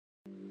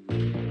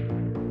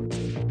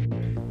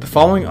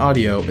following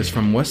audio is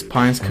from West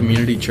Pines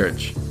Community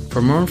Church.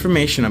 For more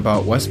information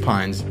about West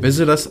Pines,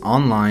 visit us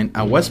online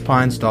at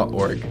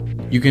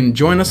westpines.org. You can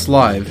join us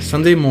live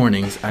Sunday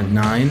mornings at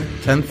 9,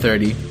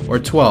 10:30, or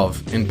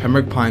 12 in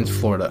Pembroke Pines,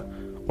 Florida,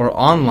 or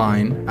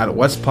online at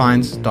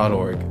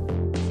westpines.org.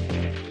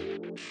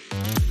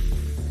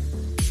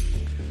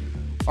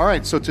 All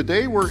right, so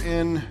today we're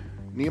in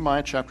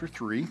Nehemiah chapter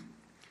 3.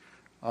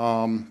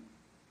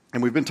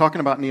 And we've been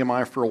talking about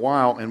Nehemiah for a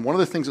while, and one of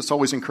the things that's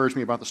always encouraged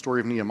me about the story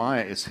of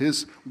Nehemiah is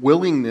his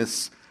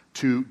willingness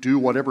to do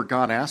whatever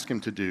God asked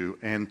him to do.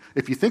 And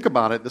if you think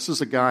about it, this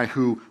is a guy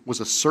who was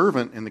a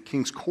servant in the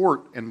king's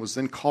court and was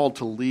then called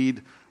to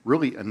lead,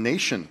 really, a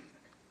nation.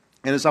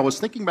 And as I was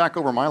thinking back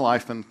over my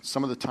life and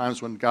some of the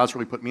times when God's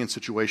really put me in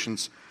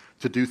situations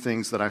to do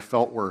things that I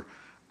felt were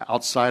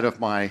outside of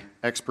my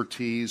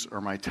expertise or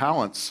my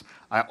talents,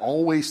 I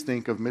always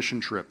think of mission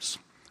trips.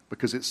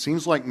 Because it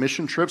seems like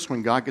mission trips,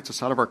 when God gets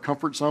us out of our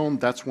comfort zone,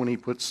 that's when he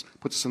puts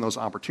us in those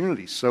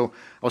opportunities. So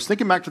I was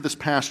thinking back to this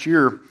past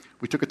year.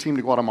 We took a team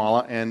to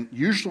Guatemala, and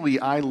usually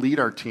I lead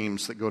our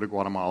teams that go to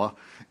Guatemala.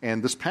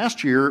 And this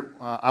past year,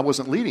 I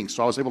wasn't leading,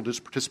 so I was able to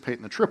just participate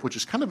in the trip, which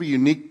is kind of a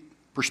unique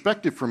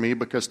perspective for me,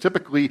 because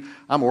typically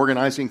I'm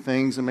organizing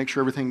things and make sure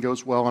everything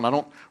goes well, and I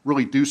don't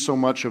really do so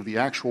much of the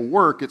actual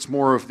work. It's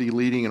more of the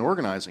leading and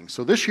organizing.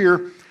 So this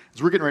year,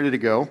 as we're getting ready to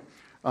go,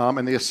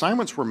 and the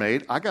assignments were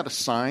made, I got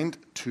assigned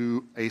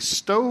to a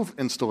stove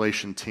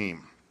installation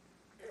team,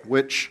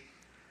 which,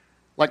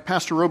 like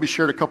Pastor Roby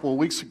shared a couple of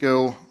weeks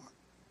ago,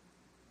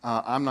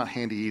 I'm not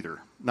handy either,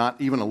 not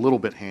even a little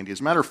bit handy. As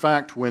a matter of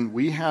fact, when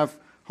we have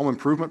home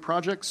improvement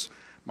projects,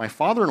 my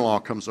father-in-law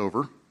comes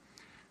over,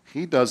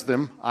 he does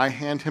them, I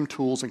hand him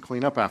tools and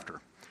clean up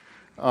after.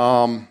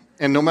 And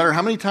no matter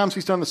how many times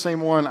he's done the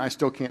same one, I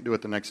still can't do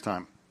it the next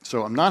time.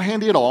 So I'm not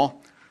handy at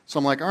all. So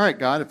I'm like, all right,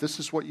 God, if this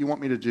is what you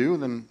want me to do,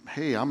 then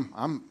hey,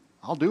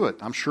 I'll do it.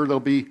 I'm sure there'll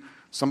be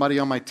somebody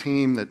on my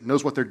team that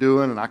knows what they're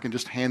doing, and I can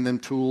just hand them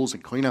tools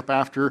and clean up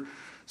after.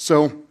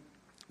 So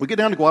we get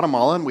down to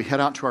Guatemala, and we head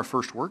out to our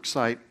first work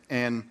site,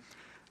 and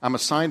I'm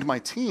assigned my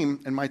team,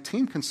 and my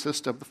team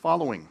consists of the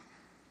following: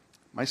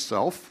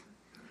 myself,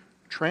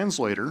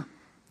 translator,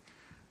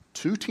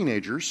 2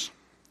 teenagers,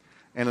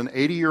 and an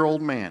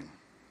 80-year-old man.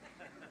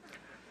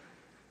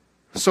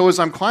 So as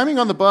I'm climbing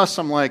on the bus,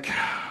 I'm like,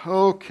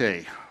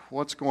 okay,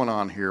 what's going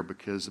on here?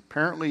 Because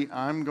apparently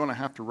I'm going to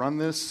have to run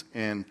this,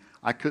 and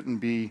I couldn't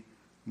be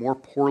more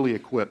poorly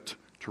equipped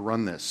to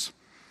run this.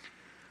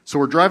 So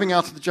we're driving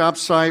out to the job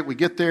site. We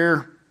get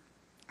there,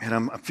 and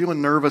I'm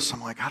feeling nervous.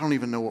 I'm like, I don't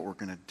even know what we're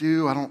going to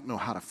do. I don't know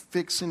how to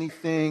fix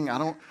anything.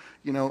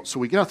 So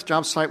we get out to the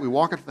job site. We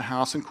walk up to the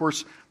house. And, of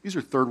course, these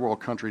are third world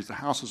countries. The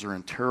houses are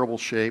in terrible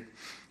shape.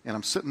 And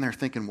I'm sitting there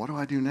thinking, what do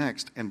I do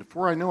next? And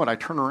before I know it, I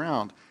turn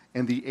around,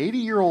 and the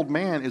 80-year-old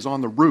man is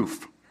on the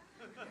roof.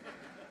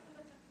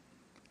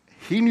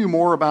 He knew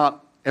more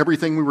about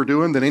everything we were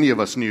doing than any of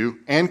us knew,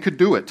 and could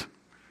do it.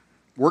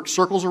 Worked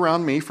circles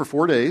around me for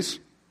 4 days.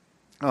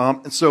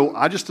 And so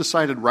I just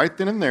decided right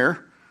then and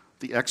there,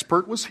 the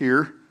expert was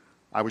here,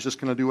 I was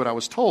just going to do what I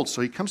was told.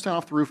 So he comes down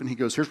off the roof and he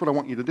goes, here's what I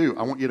want you to do.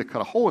 I want you to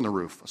cut a hole in the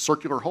roof, a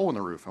circular hole in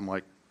the roof. I'm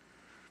like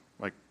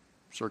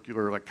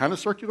circular, like kind of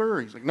circular?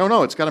 He's like,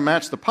 no, it's got to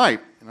match the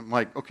pipe. And I'm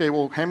like, okay,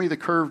 well, hand me the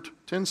curved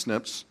tin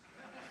snips.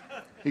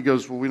 He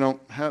goes, well, we don't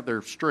have,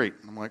 they're straight.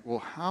 And I'm like, well,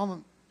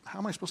 how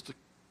am I supposed to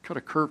cut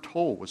a curved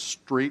hole with a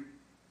straight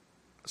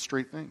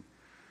thing?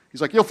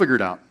 He's like, you'll figure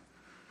it out.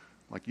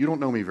 I'm like, you don't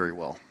know me very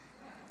well.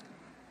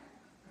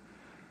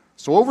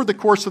 So over the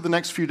course of the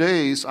next few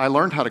days, I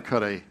learned how to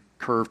cut a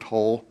curved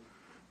hole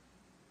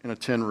in a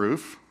tin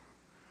roof.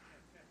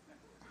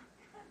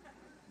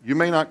 You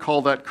may not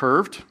call that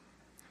curved.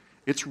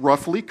 It's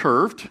roughly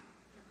curved.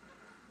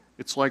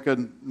 It's like a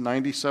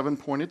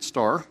 97-pointed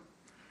star.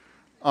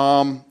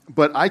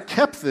 But I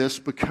kept this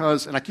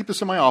because, and I keep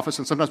this in my office,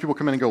 and sometimes people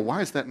come in and go,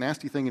 why is that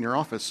nasty thing in your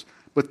office?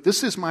 But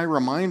this is my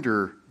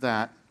reminder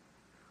that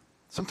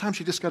sometimes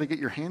you just got to get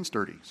your hands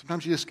dirty.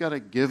 Sometimes you just got to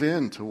give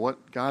in to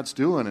what God's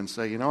doing and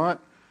say, you know what?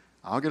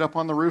 I'll get up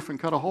on the roof and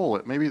cut a hole.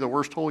 It may be the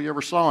worst hole you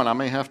ever saw, and I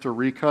may have to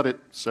recut it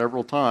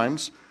several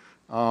times,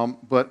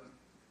 but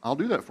I'll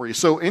do that for you.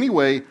 So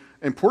anyway,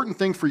 important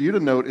thing for you to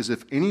note is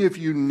if any of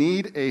you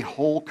need a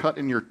hole cut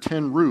in your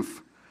tin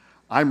roof,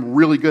 I'm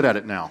really good at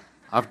it now.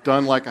 I've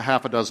done like a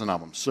half a dozen of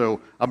them.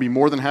 So I'll be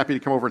more than happy to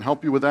come over and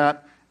help you with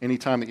that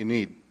anytime that you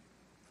need.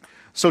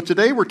 So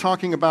today we're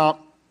talking about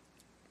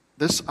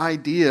this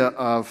idea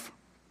of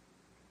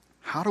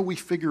how do we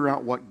figure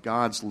out what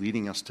God's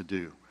leading us to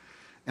do?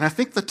 And I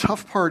think the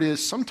tough part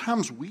is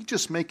sometimes we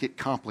just make it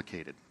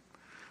complicated.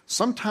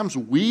 Sometimes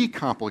we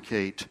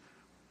complicate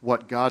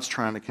what God's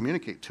trying to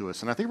communicate to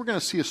us. And I think we're going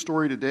to see a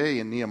story today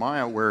in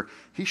Nehemiah where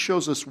he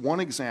shows us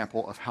one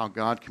example of how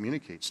God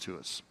communicates to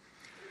us.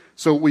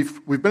 So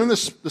we've been in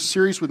this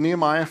series with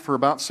Nehemiah for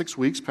about 6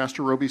 weeks.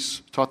 Pastor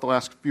Roby's taught the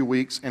last few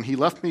weeks, and he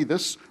left me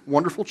this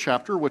wonderful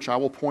chapter, which I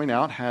will point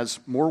out has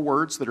more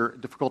words that are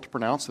difficult to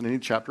pronounce than any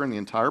chapter in the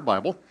entire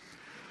Bible.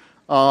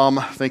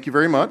 Thank you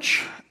very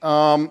much.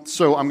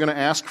 So I'm going to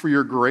ask for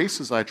your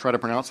grace as I try to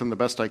pronounce them the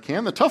best I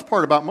can. The tough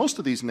part about most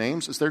of these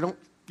names is you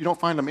don't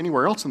find them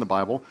anywhere else in the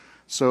Bible,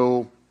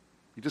 so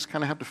you just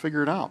kind of have to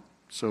figure it out.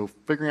 So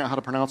figuring out how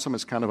to pronounce them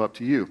is kind of up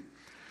to you.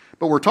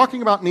 But we're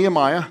talking about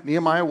Nehemiah.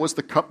 Nehemiah was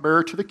the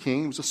cupbearer to the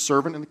king. He was a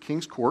servant in the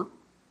king's court.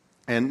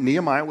 And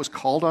Nehemiah was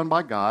called on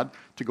by God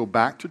to go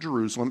back to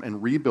Jerusalem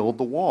and rebuild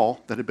the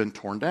wall that had been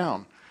torn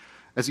down.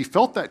 As he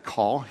felt that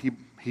call, he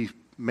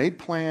made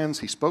plans,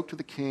 he spoke to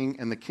the king,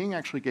 and the king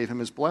actually gave him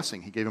his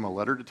blessing. He gave him a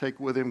letter to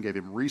take with him, gave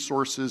him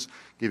resources,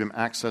 gave him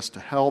access to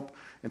help,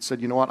 and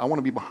said, you know what, I want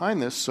to be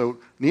behind this. So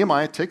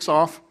Nehemiah heads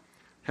off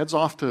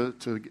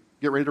to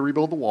get ready to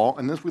rebuild the wall.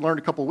 And as we learned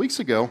a couple of weeks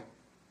ago,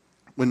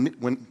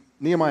 when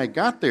Nehemiah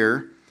got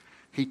there,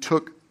 he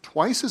took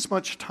twice as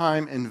much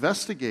time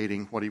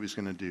investigating what he was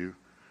going to do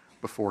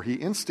before he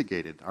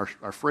instigated.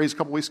 Our phrase a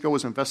couple weeks ago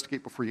was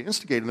investigate before you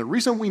instigate. And the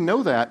reason we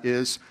know that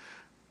is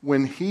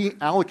when he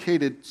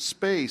allocated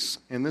space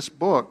in this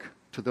book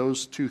to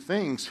those two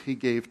things, he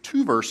gave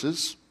 2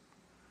 verses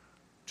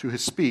to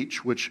his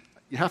speech, which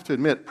you have to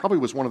admit probably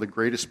was one of the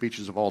greatest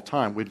speeches of all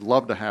time. We'd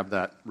love to have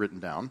that written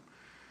down.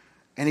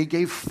 And he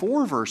gave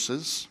 4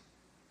 verses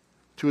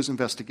to his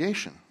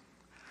investigation.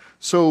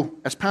 So,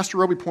 as Pastor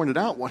Roby pointed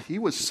out, what he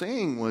was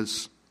saying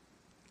was,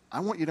 I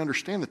want you to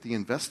understand that the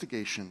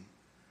investigation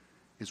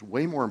is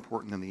way more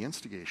important than the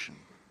instigation.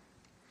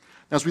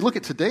 Now, as we look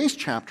at today's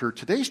chapter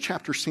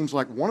seems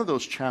like one of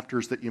those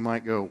chapters that you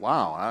might go,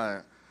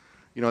 wow,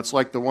 it's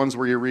like the ones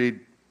where you read,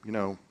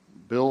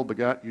 Bill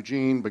begot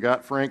Eugene,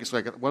 begot Frank. It's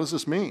like, what does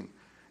this mean?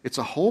 It's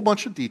a whole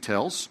bunch of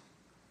details,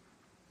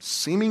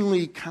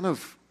 seemingly kind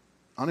of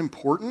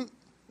unimportant.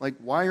 Like,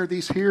 why are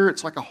these here?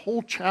 It's like a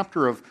whole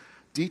chapter of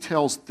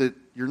details that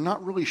you're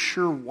not really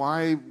sure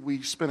why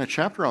we spent a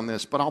chapter on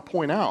this, but I'll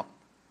point out,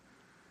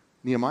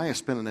 Nehemiah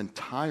spent an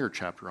entire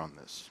chapter on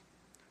this.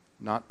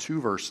 Not 2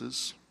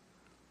 verses,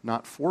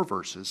 not 4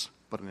 verses,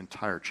 but an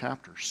entire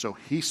chapter. So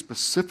he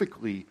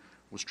specifically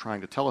was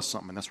trying to tell us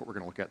something, and that's what we're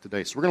going to look at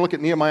today. So we're going to look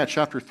at Nehemiah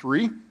chapter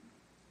 3.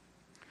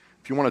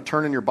 If you want to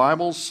turn in your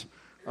Bibles,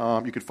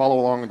 you could follow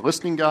along in the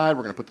listening guide.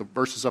 We're going to put the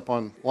verses up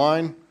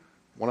online.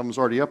 One of them is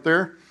already up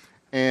there.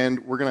 And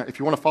if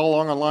you want to follow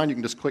along online, you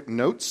can just click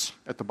notes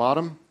at the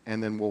bottom,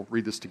 and then we'll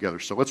read this together.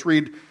 So let's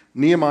read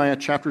Nehemiah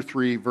chapter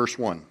 3, verse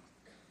 1.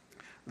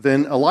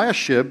 Then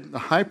Eliashib, the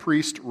high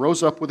priest,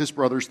 rose up with his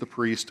brothers the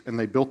priest, and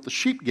they built the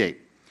sheep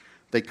gate.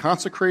 They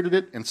consecrated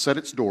it and set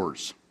its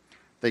doors.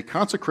 They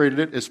consecrated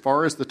it as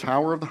far as the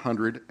Tower of the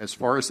 100, as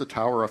far as the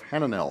Tower of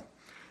Hananel.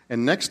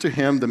 And next to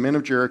him the men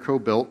of Jericho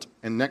built,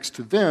 and next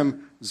to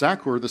them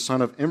Zaccur the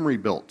son of Imri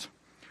built.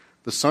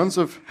 The sons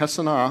of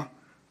Hesenah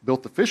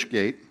built the fish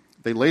gate.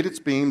 They laid its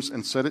beams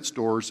and set its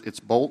doors,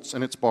 its bolts,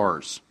 and its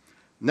bars.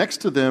 Next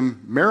to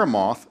them,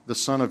 Meremoth, the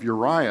son of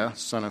Uriah,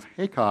 son of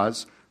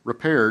Hakaz,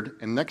 repaired,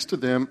 and next to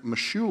them,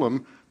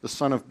 Meshullam, the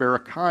son of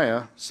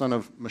Berechiah, son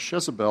of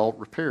Meshezabel,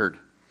 repaired.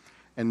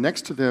 And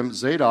next to them,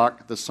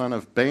 Zadok, the son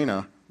of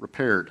Baana,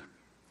 repaired.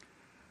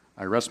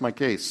 I rest my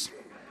case.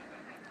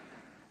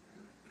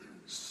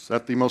 Is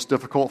that the most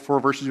difficult 4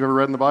 verses you've ever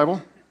read in the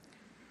Bible?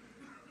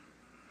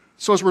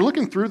 So as we're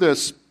looking through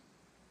this,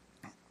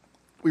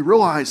 we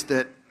realize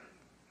that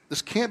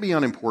this can't be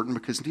unimportant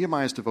because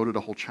Nehemiah has devoted a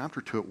whole chapter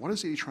to it. What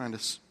is he trying to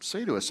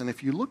say to us? And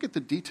if you look at the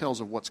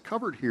details of what's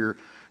covered here,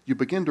 you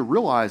begin to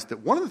realize that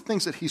one of the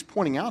things that he's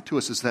pointing out to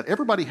us is that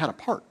everybody had a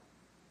part.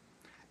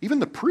 Even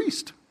the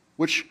priest,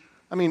 which,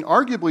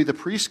 arguably the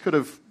priest could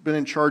have been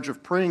in charge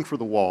of praying for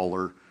the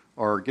wall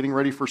or getting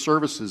ready for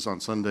services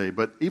on Sunday,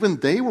 but even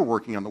they were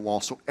working on the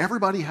wall, so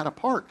everybody had a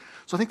part.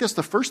 So I think that's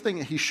the first thing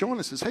that he's showing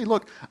us is, hey,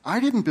 look,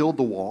 I didn't build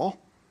the wall.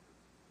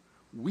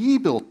 We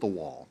built the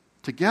wall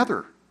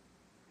together.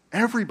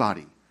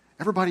 Everybody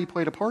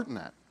played a part in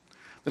that.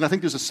 Then I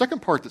think there's a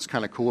second part that's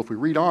kind of cool. If we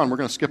read on, we're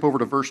going to skip over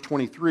to verse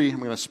 23. I'm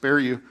going to spare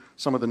you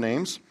some of the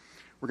names.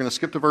 We're going to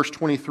skip to verse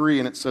 23,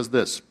 and it says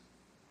this.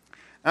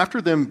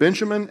 After them,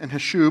 Benjamin and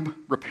Hashub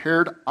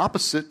repaired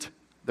opposite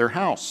their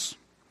house.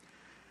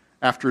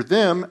 After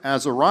them,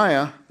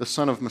 Azariah, the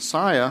son of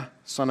Messiah,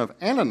 son of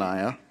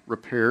Ananiah,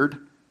 repaired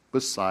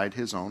beside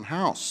his own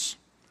house.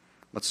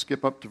 Let's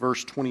skip up to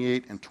verse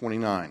 28 and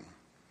 29.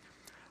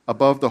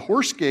 Above the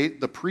horse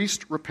gate, the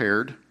priest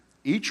repaired,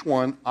 each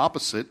one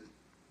opposite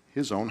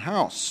his own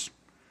house.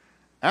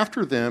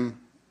 After them,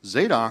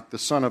 Zadok, the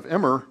son of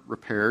Immer,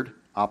 repaired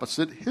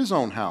opposite his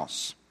own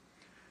house.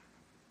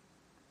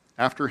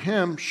 After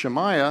him,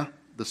 Shemaiah,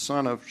 the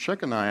son of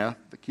Shechaniah,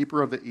 the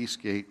keeper of the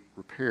east gate,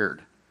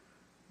 repaired.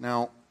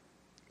 Now,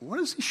 what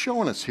is he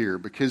showing us here?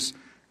 Because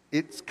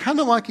it's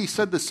kind of like he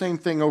said the same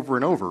thing over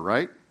and over,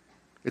 right?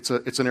 It's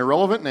an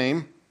irrelevant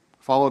name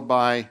followed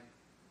by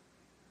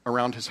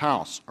around his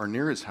house or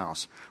near his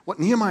house. What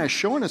Nehemiah is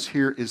showing us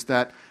here is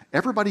that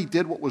everybody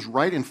did what was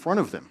right in front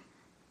of them.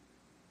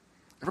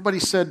 Everybody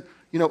said,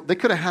 they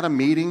could have had a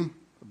meeting,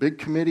 a big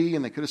committee,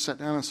 and they could have sat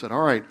down and said,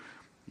 all right,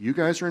 you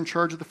guys are in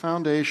charge of the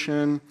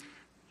foundation.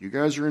 You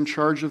guys are in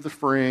charge of the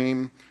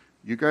frame.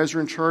 You guys are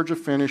in charge of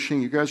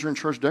finishing. You guys are in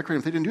charge of decorating.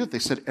 If they didn't do it, they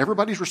said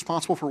everybody's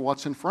responsible for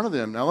what's in front of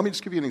them. Now, let me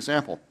just give you an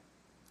example.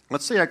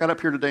 Let's say I got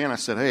up here today and I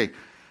said, hey,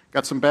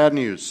 got some bad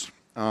news.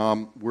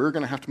 We're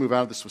going to have to move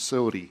out of this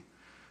facility,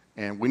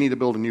 and we need to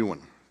build a new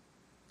one.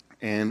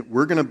 And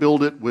we're going to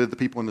build it with the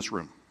people in this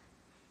room.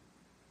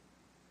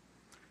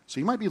 So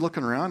you might be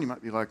looking around. You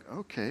might be like,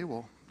 okay,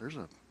 well, there's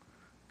a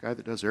guy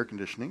that does air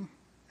conditioning,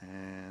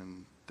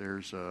 and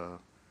there's a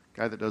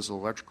guy that does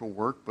electrical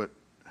work, but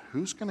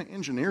who's going to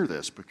engineer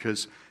this?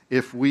 Because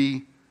if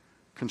we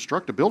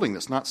construct a building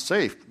that's not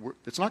safe,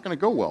 it's not going to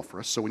go well for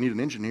us, so we need an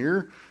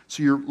engineer.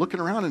 So you're looking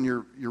around and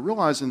you're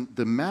realizing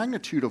the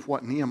magnitude of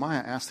what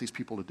Nehemiah asked these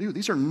people to do.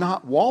 These are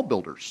not wall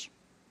builders.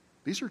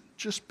 These are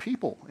just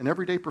people in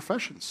everyday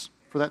professions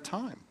for that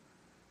time.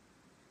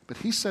 But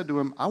he said to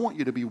him, I want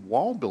you to be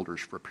wall builders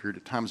for a period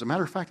of time. As a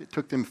matter of fact, it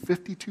took them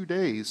 52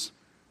 days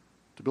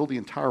to build the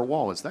entire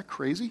wall. Is that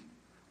crazy?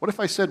 What if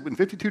I said in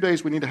 52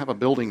 days we need to have a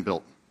building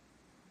built?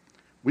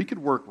 We could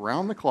work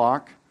round the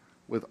clock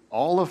with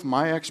all of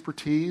my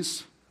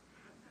expertise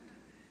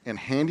and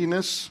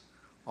handiness,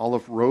 all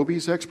of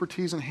Roby's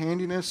expertise and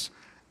handiness,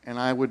 and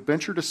I would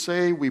venture to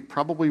say we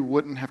probably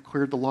wouldn't have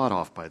cleared the lot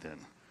off by then.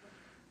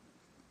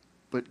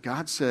 But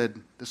God said,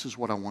 this is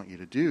what I want you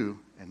to do,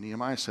 and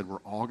Nehemiah said, we're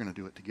all going to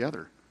do it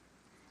together.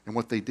 And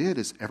what they did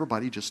is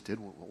everybody just did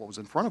what was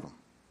in front of them.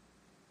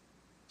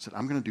 Said,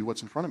 I'm going to do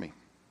what's in front of me.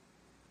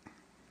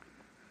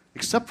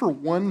 Except for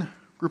one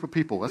group of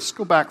people. Let's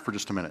go back for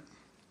just a minute.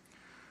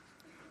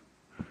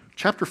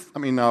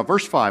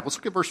 Verse 5. Let's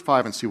look at verse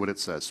 5 and see what it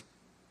says.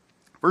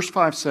 Verse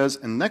 5 says,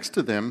 and next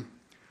to them,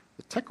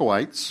 the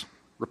Tekoites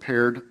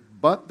repaired,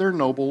 but their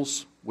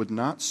nobles would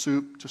not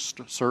stoop to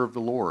serve the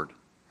Lord.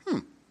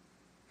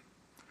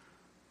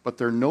 But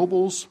their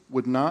nobles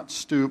would not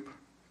stoop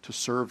to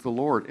serve the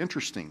Lord.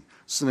 Interesting.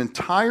 It's an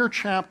entire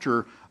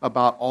chapter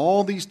about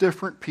all these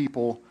different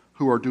people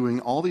who are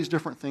doing all these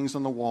different things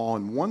on the wall,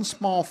 and one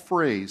small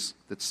phrase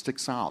that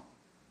sticks out.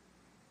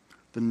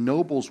 The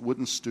nobles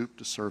wouldn't stoop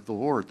to serve the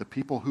Lord. The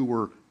people who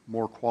were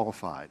more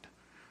qualified,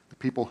 the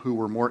people who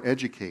were more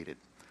educated,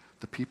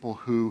 the people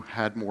who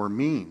had more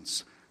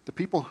means, the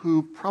people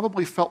who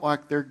probably felt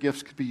like their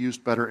gifts could be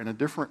used better in a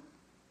different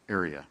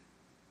area.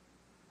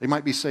 They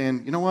might be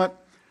saying, you know what,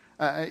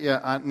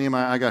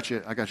 Nehemiah, I got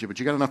you, but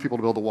you got enough people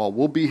to build the wall.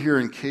 We'll be here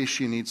in case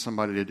you need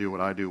somebody to do what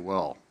I do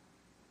well.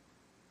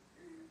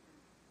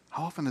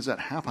 How often does that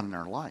happen in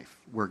our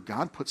life, where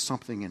God puts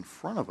something in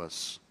front of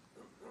us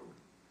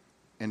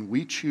and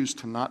we choose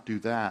to not do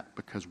that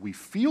because we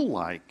feel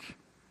like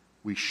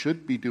we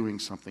should be doing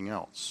something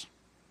else,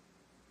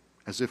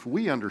 as if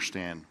we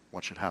understand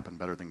what should happen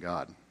better than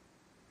God?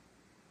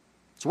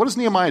 So what does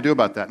Nehemiah do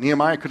about that?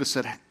 Nehemiah could have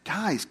said,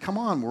 guys, come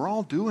on, we're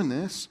all doing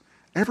this.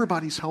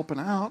 Everybody's helping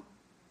out.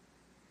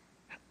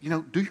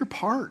 Do your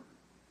part.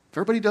 If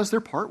everybody does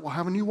their part, we'll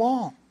have a new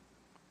wall.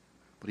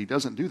 But he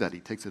doesn't do that. He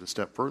takes it a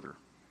step further.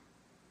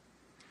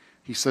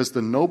 He says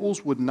the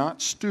nobles would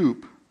not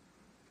stoop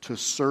to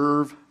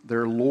serve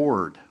their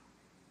Lord.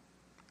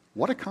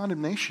 What a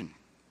condemnation.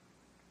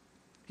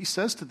 He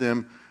says to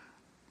them,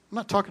 I'm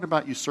not talking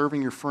about you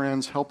serving your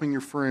friends, helping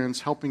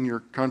your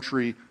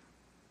country.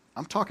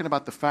 I'm talking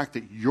about the fact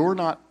that you're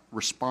not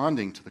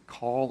responding to the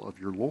call of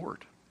your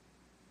Lord.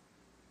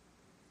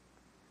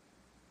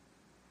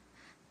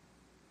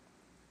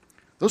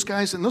 Those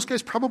guys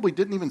probably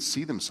didn't even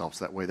see themselves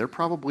that way. They're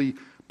probably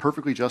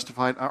perfectly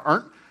justified.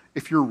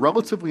 If you're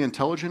relatively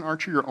intelligent,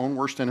 aren't you your own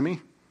worst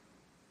enemy?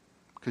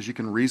 Because you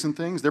can reason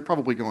things. They're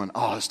probably going,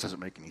 oh, this doesn't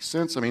make any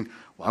sense.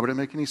 Why would it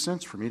make any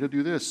sense for me to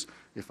do this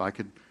if I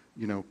could,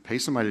 pay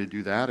somebody to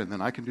do that and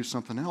then I can do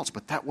something else?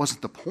 But that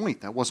wasn't the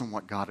point. That wasn't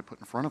what God had put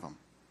in front of them.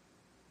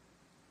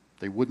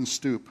 They wouldn't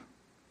stoop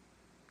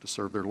to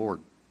serve their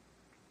Lord.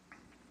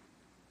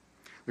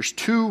 There's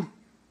two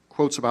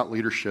quotes about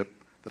leadership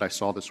that I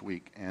saw this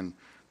week, and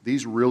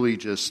these really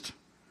just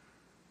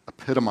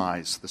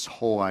epitomize this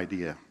whole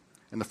idea.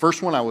 And the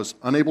first one, I was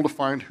unable to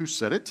find who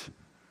said it,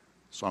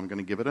 so I'm going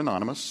to give it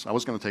anonymous. I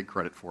was going to take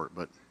credit for it,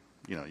 but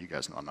you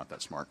guys know I'm not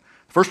that smart.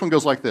 The first one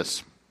goes like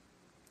this.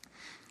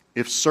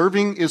 If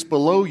serving is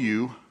below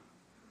you,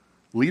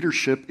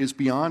 leadership is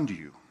beyond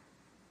you.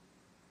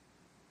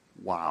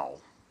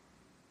 Wow.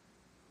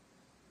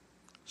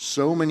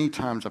 So many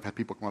times I've had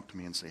people come up to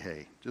me and say,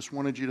 hey, just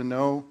wanted you to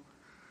know,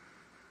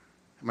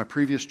 in my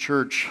previous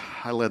church,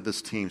 I led this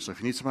team, so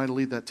if you need somebody to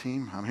lead that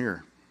team, I'm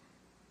here.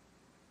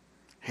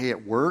 Hey,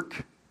 at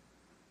work,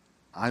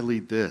 I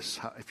lead this.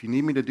 If you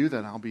need me to do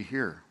that, I'll be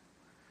here.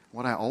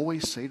 What I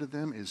always say to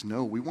them is,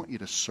 no, we want you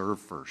to serve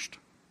first.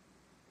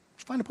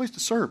 Just find a place to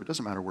serve. It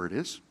doesn't matter where it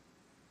is.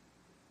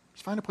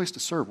 Just find a place to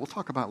serve. We'll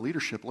talk about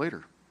leadership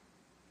later.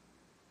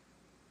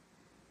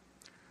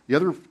 The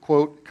other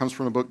quote comes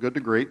from the book Good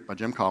to Great by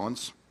Jim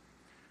Collins,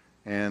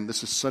 and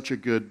this is such a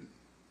good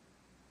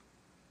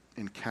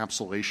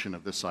encapsulation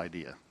of this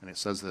idea. And it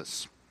says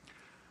this: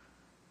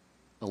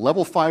 a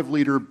level 5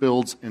 leader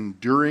builds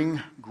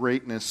enduring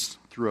greatness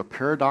through a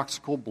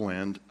paradoxical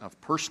blend of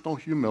personal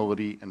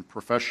humility and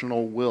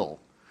professional will.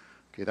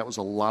 Okay, that was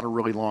a lot of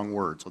really long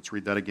words. Let's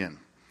read that again.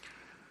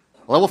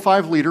 A level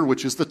 5 leader,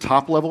 which is the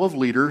top level of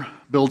leader,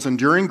 builds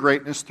enduring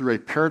greatness through a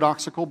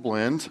paradoxical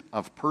blend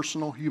of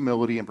personal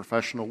humility and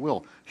professional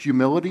will.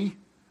 Humility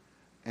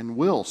and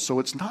will. So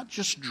it's not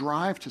just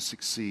drive to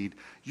succeed.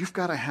 You've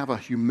got to have a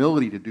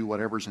humility to do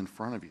whatever's in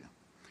front of you.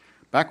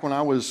 Back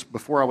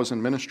before I was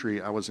in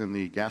ministry, I was in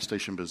the gas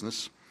station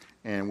business,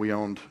 and we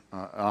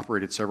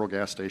operated several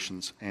gas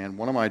stations. And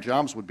one of my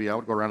jobs would be I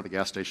would go around to the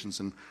gas stations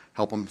and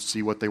help them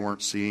see what they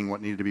weren't seeing,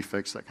 what needed to be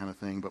fixed, that kind of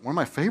thing. But one of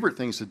my favorite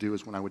things to do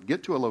is when I would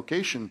get to a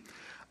location,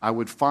 I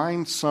would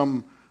find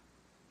some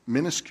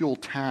minuscule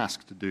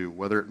task to do.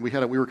 Whether we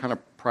were kind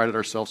of prided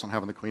ourselves on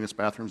having the cleanest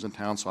bathrooms in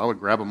town, so I would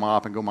grab a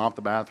mop and go mop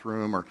the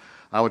bathroom, or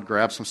I would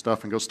grab some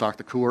stuff and go stock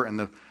the cooler.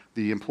 And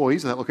the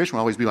employees at that location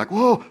would always be like,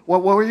 "Whoa,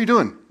 what are you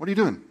doing? What are you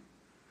doing?"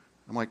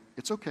 I'm like,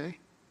 "It's okay.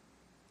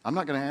 I'm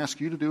not going to ask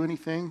you to do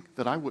anything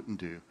that I wouldn't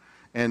do."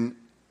 And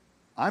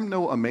I'm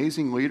no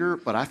amazing leader,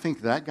 but I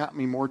think that got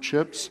me more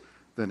chips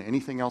than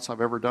anything else I've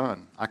ever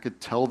done. I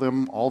could tell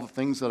them all the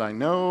things that I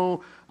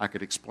know. I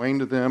could explain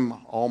to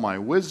them all my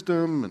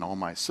wisdom and all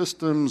my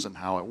systems and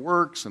how it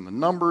works and the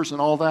numbers and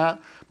all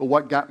that. But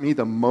what got me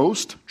the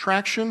most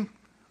traction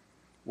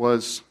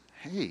was,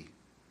 hey,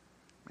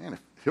 man,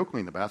 if he'll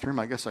clean the bathroom,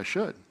 I guess I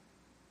should.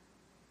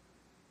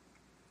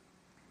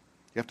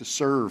 You have to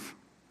serve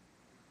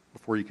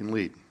before you can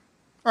lead.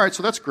 All right,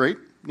 so that's great.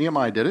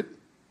 Nehemiah did it.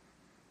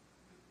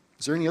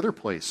 Is there any other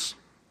place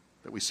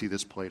that we see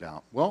this played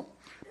out? Well,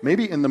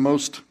 maybe in the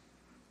most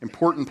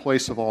important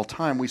place of all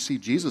time, we see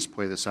Jesus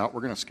play this out.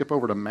 We're going to skip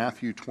over to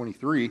Matthew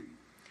 23,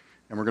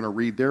 and we're going to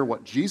read there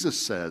what Jesus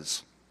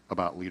says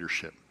about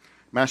leadership.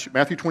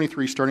 Matthew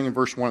 23, starting in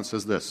verse 1, it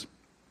says this.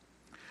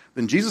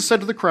 Then Jesus said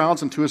to the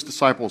crowds and to his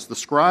disciples, "The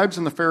scribes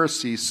and the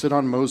Pharisees sit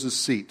on Moses'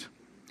 seat.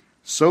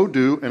 So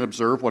do and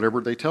observe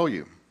whatever they tell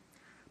you,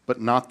 but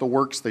not the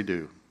works they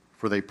do,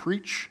 for they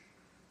preach,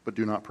 but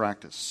do not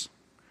practice.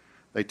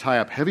 They tie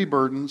up heavy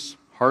burdens,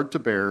 hard to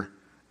bear,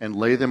 and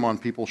lay them on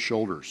people's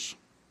shoulders.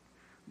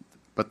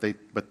 But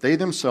they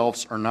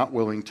themselves are not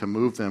willing to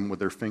move them with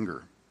their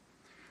finger.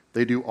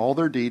 They do all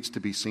their deeds to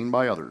be seen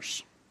by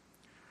others.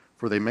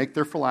 For they make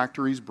their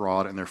phylacteries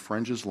broad and their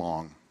fringes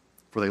long.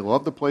 For they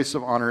love the place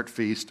of honor at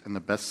feast and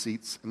the best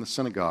seats in the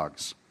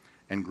synagogues,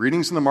 and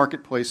greetings in the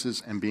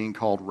marketplaces and being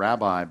called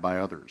rabbi by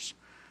others.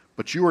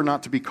 But you are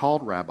not to be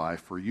called rabbi,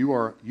 for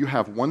you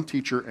have one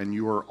teacher and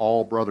you are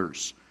all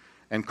brothers.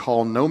 And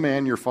call no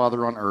man your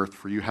father on earth,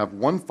 for you have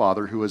one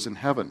Father who is in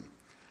heaven.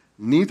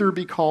 Neither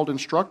be called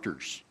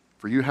instructors,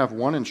 for you have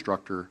one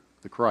instructor,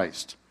 the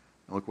Christ."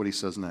 And look what he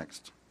says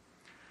next.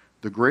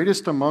 "The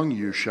greatest among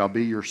you shall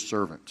be your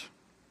servant.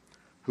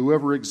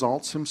 Whoever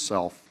exalts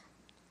himself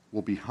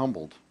will be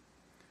humbled,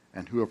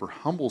 and whoever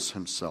humbles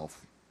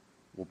himself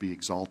will be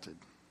exalted."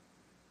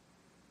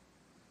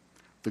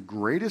 The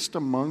greatest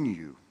among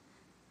you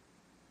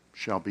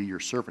shall be your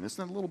servant.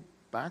 Isn't that a little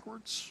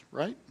backwards,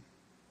 right?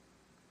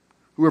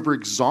 Whoever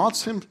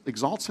exalts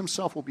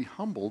himself will be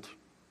humbled,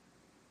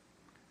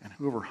 and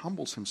whoever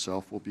humbles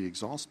himself will be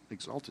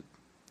exalted.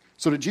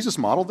 So did Jesus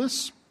model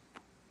this?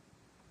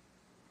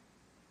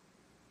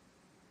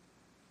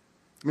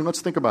 I mean,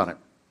 let's think about it.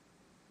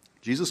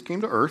 Jesus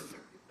came to earth,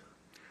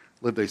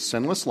 lived a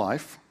sinless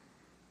life.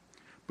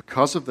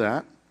 Because of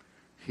that,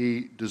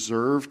 he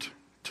deserved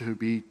to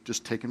be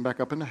just taken back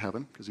up into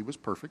heaven because he was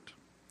perfect.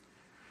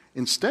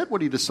 Instead,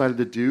 what he decided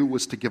to do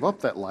was to give up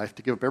that life,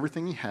 to give up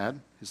everything he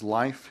had, his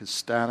life, his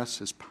status,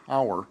 his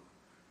power,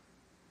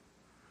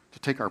 to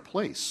take our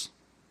place,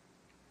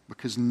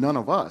 because none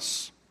of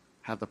us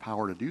had the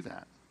power to do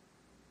that.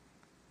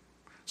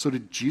 So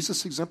did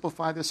Jesus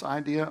exemplify this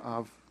idea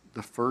of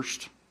the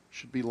first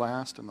should be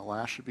last and the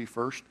last should be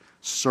first?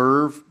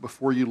 Serve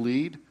before you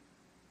lead?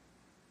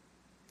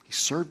 He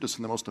served us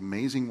in the most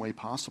amazing way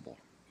possible.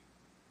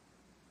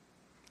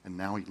 And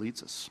now he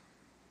leads us.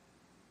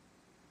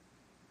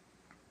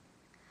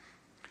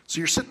 So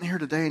you're sitting here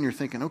today and you're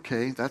thinking,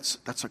 okay, that's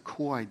a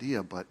cool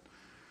idea, but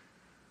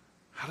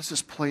how does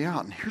this play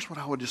out? And here's what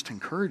I would just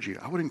encourage you.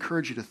 I would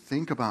encourage you to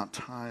think about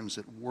times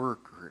at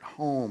work or at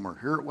home or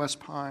here at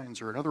West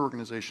Pines or at other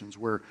organizations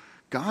where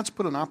God's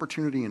put an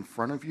opportunity in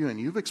front of you and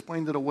you've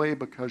explained it away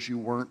because you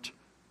weren't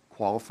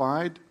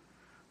qualified,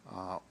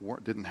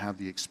 didn't have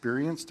the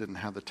experience, didn't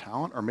have the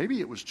talent, or maybe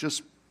it was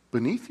just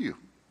beneath you,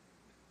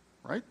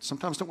 right?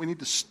 Sometimes don't we need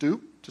to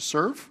stoop to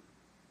serve?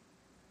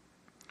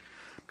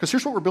 Because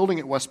here's what we're building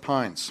at West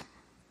Pines.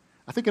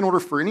 I think in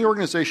order for any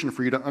organization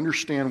for you to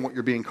understand what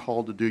you're being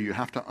called to do, you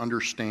have to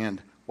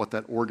understand what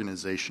that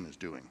organization is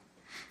doing.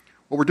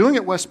 What we're doing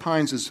at West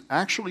Pines is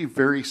actually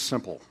very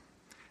simple.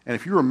 And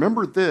if you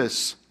remember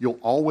this, you'll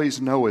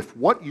always know if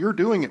what you're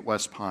doing at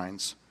West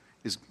Pines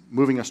is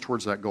moving us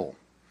towards that goal.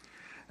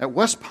 At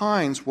West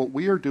Pines, what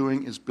we are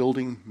doing is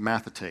building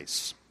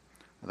mathetes.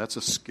 Now, that's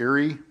a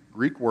scary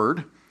Greek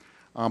word.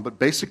 But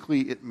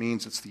basically it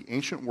means it's the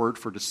ancient word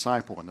for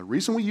disciple. And the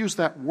reason we use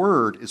that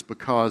word is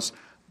because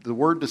the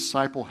word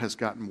disciple has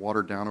gotten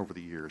watered down over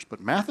the years.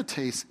 But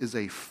mathetes is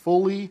a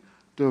fully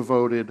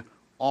devoted,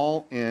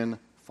 all-in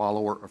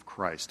follower of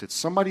Christ. It's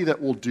somebody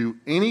that will do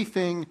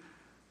anything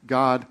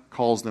God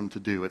calls them to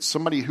do. It's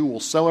somebody who will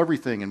sell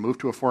everything and move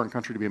to a foreign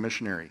country to be a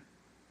missionary.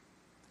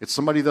 It's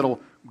somebody that'll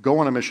go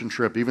on a mission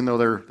trip even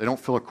though they don't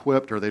feel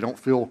equipped or they don't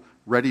feel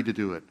ready to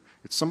do it.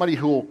 It's somebody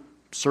who will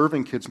serve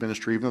in kids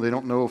ministry even though they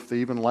don't know if they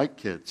even like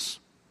kids.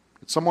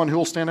 It's someone who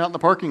will stand out in the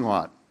parking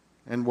lot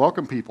and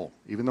welcome people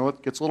even though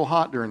it gets a little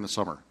hot during the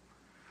summer.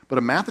 But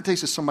a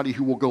mathetes is somebody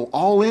who will go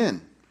all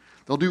in.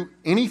 They'll do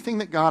anything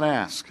that God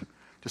asks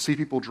to see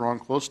people drawn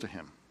close to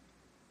him.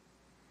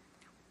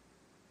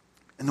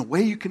 And the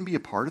way you can be a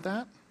part of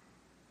that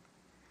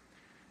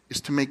is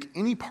to make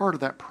any part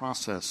of that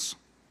process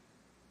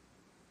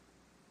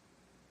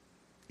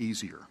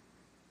easier.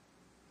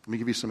 Let me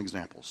give you some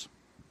examples.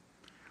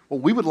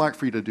 What we would like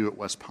for you to do at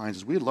West Pines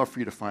is we'd love for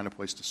you to find a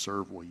place to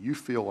serve where you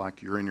feel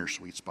like you're in your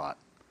sweet spot,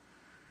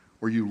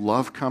 where you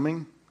love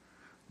coming,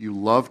 you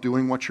love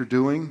doing what you're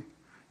doing,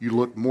 you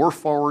look more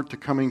forward to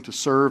coming to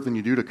serve than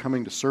you do to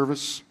coming to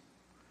service.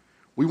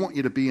 We want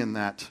you to be in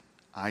that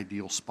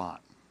ideal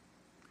spot.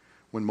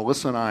 When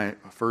Melissa and I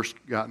first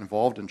got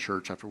involved in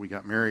church after we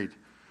got married,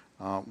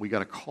 we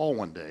got a call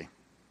one day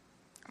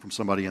from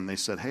somebody and they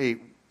said, hey,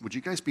 would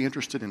you guys be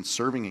interested in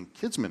serving in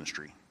kids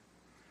ministry?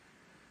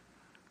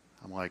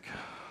 I'm like,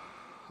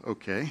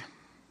 okay,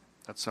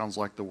 that sounds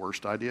like the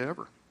worst idea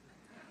ever.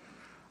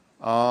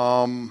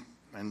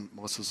 And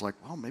Melissa's like,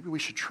 well, maybe we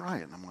should try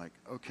it. And I'm like,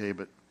 okay,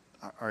 but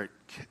all right,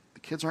 the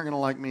kids aren't going to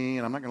like me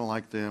and I'm not going to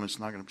like them. She's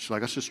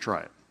like, let's just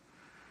try it.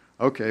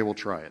 Okay, we'll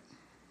try it.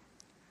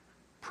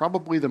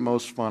 Probably the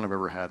most fun I've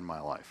ever had in my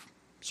life,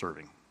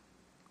 serving.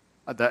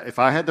 If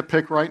I had to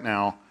pick right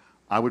now,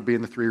 I would be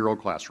in the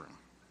 3-year-old classroom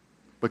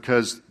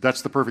because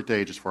that's the perfect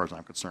age as far as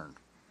I'm concerned.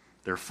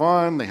 They're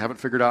fun. They haven't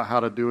figured out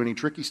how to do any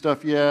tricky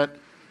stuff yet.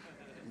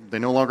 They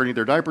no longer need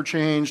their diaper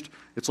changed.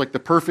 It's like the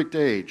perfect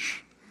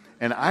age.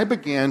 And I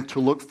began to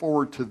look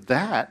forward to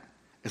that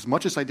as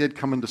much as I did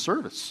come into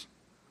service.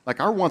 Like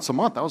our once a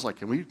month, I was like,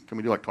 can we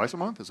do like twice a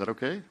month? Is that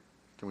okay?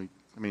 Do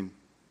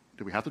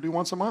we have to do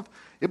once a month?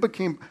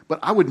 But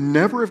I would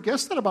never have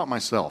guessed that about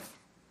myself.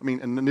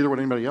 And neither would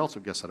anybody else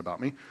have guessed that about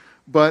me.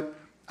 But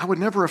I would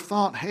never have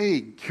thought,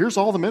 hey, here's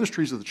all the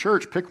ministries of the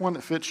church. Pick one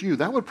that fits you.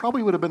 That would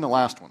have been the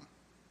last one.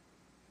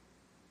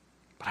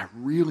 But I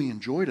really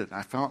enjoyed it.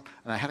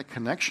 I had a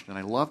connection, and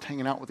I loved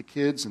hanging out with the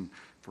kids, and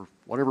for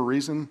whatever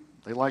reason,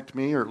 they liked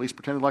me, or at least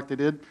pretended like they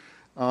did.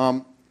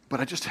 But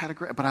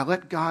I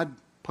let God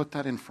put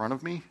that in front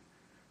of me,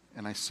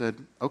 and I said,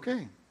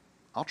 okay,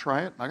 I'll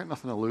try it. I got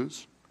nothing to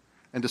lose.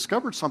 And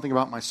discovered something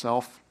about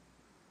myself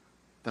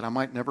that I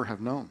might never have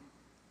known.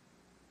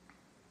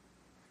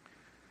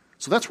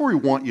 So that's where we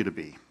want you to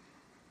be.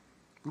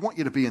 We want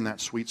you to be in that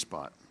sweet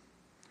spot.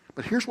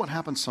 But here's what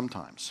happens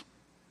sometimes.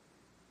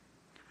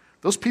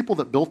 Those people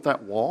that built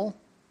that wall,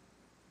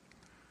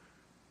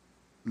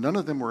 none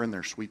of them were in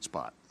their sweet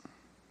spot.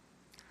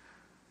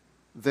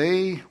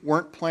 They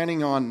weren't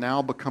planning on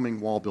now becoming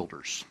wall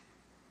builders.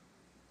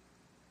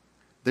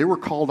 They were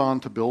called on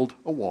to build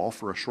a wall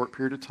for a short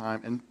period of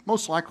time and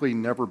most likely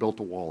never built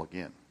a wall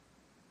again.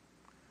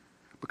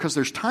 Because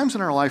there's times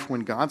in our life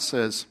when God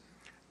says,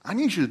 I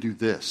need you to do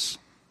this.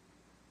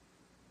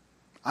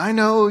 I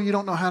know you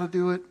don't know how to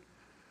do it.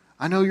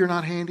 I know you're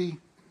not handy.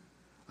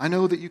 I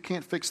know that you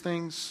can't fix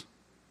things.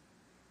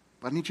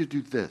 But I need you to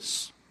do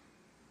this.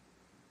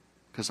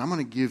 Because I'm going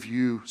to give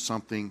you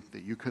something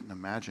that you couldn't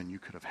imagine you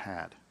could have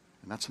had.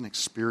 And that's an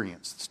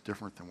experience that's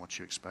different than what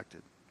you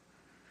expected.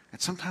 And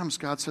sometimes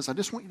God says, I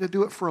just want you to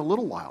do it for a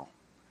little while.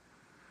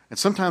 And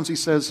sometimes he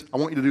says, I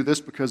want you to do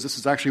this because this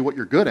is actually what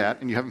you're good at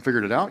and you haven't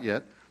figured it out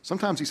yet.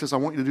 Sometimes he says, I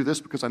want you to do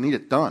this because I need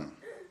it done.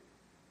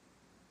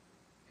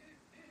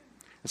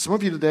 And some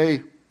of you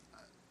today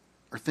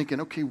are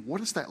thinking, okay, what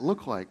does that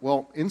look like?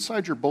 Well,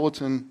 inside your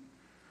bulletin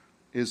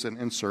is an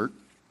insert.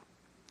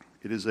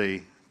 It is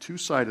a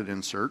 2-sided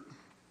insert.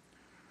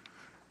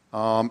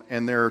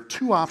 And there are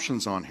 2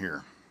 options on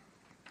here.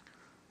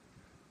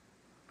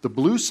 The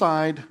blue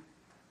side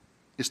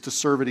is to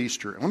serve at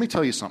Easter. And let me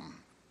tell you something.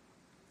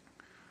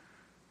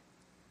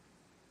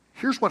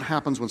 Here's what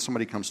happens when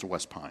somebody comes to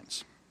West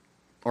Pines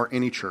or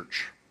any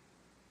church.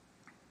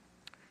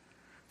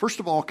 First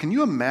of all, can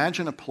you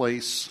imagine a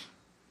place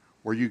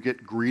where you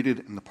get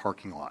greeted in the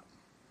parking lot?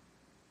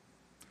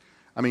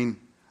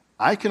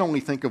 I can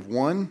only think of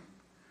one.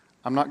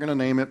 I'm not going to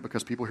name it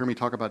because people hear me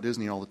talk about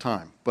Disney all the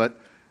time. But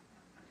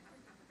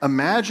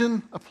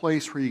imagine a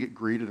place where you get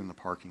greeted in the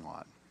parking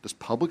lot. Does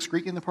Publix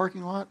greet you in the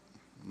parking lot?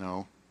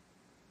 No.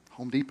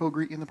 Home Depot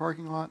greet you in the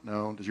parking lot?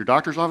 No. Does your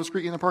doctor's office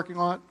greet you in the parking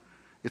lot?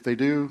 If they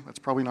do, that's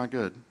probably not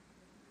good.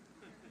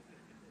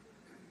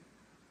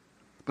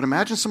 But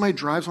imagine somebody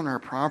drives on our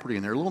property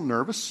and they're a little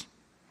nervous.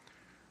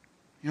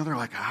 They're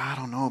like, I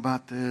don't know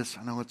about this.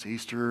 I know it's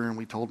Easter and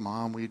we told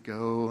Mom we'd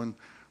go and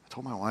I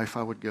told my wife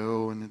I would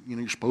go and,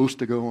 you're supposed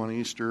to go on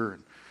Easter.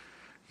 And,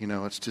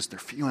 it's just they're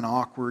feeling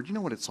awkward. You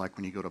know what it's like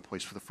when you go to a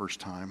place for the first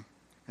time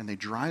and they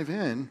drive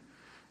in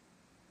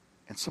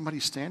and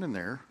somebody's standing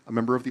there, a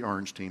member of the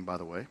orange team, by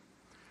the way,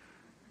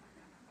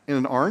 in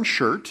an orange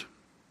shirt,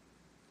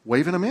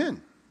 waving them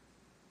in.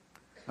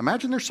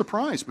 Imagine their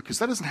surprise because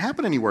that doesn't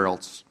happen anywhere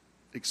else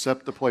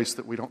except the place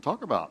that we don't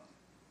talk about,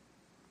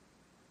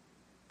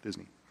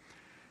 Disney.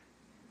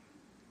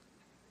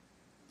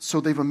 So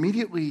they've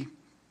immediately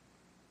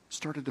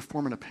started to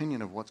form an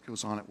opinion of what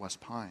goes on at West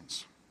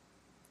Pines.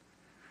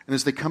 And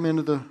as they come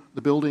into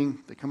the building,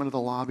 they come into the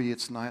lobby,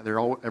 it's night.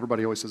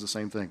 Everybody always says the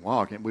same thing.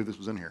 Wow, I can't believe this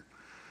was in here.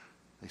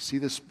 They see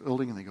this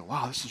building and they go,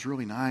 wow, this is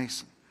really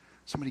nice.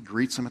 Somebody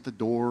greets them at the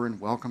door and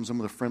welcomes them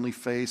with a friendly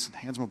face and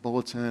hands them a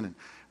bulletin.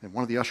 And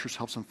one of the ushers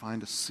helps them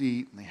find a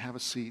seat. And they have a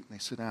seat and they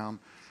sit down.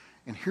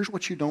 And here's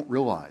what you don't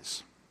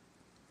realize.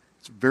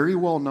 It's very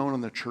well known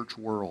in the church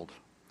world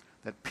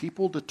that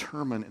people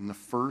determine in the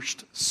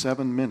first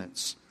 7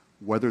 minutes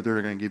whether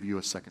they're going to give you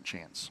a second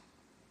chance.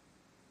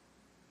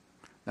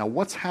 Now,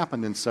 what's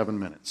happened in 7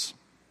 minutes?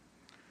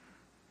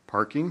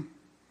 Parking,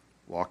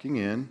 walking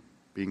in,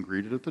 being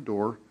greeted at the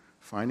door,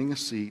 finding a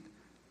seat,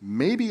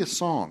 maybe a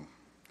song.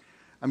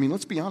 I mean,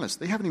 let's be honest,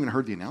 they haven't even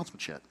heard the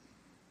announcement yet.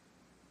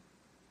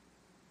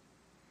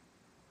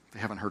 They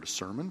haven't heard a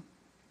sermon.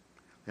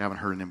 They haven't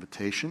heard an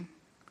invitation.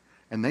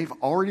 And they've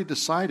already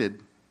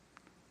decided,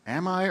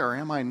 am I or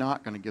am I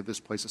not going to give this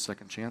place a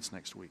second chance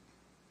next week?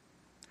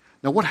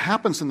 Now, what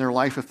happens in their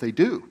life if they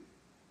do?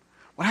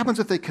 What happens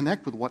if they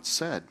connect with what's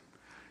said?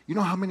 You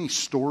know how many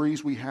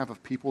stories we have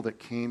of people that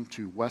came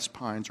to West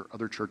Pines or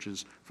other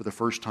churches for the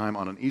first time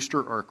on an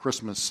Easter or a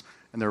Christmas,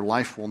 and their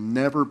life will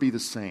never be the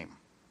same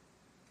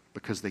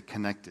because they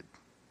connected.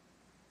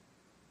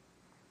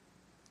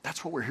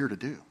 That's what we're here to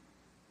do.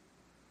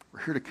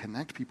 We're here to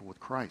connect people with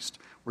Christ.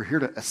 We're here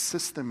to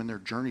assist them in their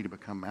journey to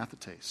become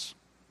mathetes.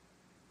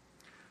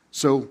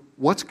 So,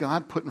 what's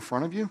God put in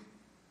front of you?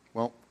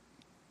 Well,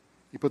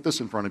 He put this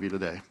in front of you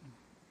today.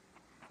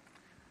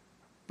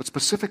 But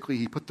specifically,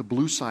 He put the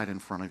blue side in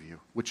front of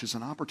you, which is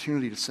an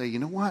opportunity to say, you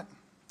know what?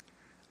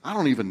 I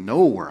don't even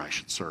know where I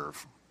should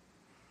serve.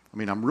 I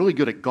mean, I'm really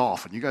good at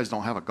golf, and you guys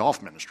don't have a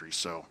golf ministry,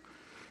 so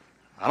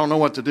I don't know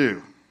what to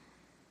do.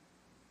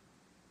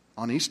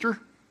 On Easter,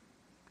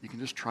 you can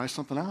just try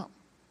something out.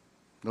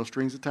 No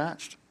strings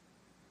attached.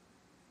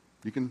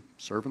 You can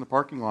serve in the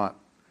parking lot.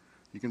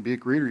 You can be a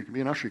greeter. You can be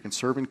an usher. You can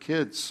serve in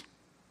kids.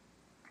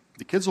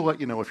 The kids will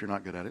let you know if you're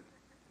not good at it.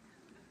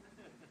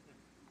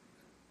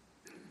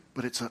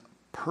 But it's a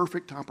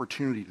perfect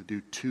opportunity to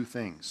do two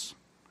things.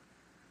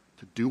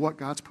 To do what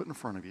God's put in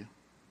front of you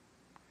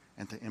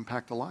and to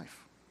impact a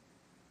life.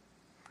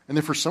 And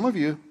then for some of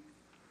you,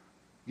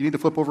 you need to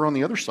flip over on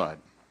the other side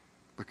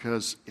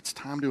because it's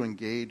time to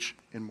engage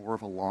in more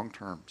of a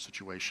long-term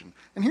situation.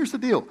 And here's the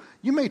deal.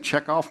 You may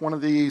check off one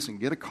of these and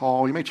get a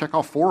call. You may check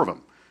off 4 of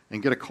them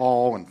and get a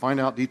call and find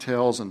out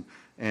details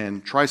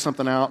and try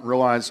something out and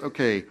realize,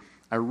 okay,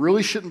 I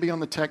really shouldn't be on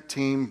the tech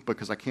team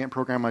because I can't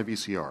program my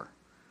VCR.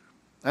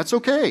 That's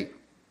okay.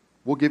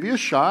 We'll give you a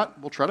shot.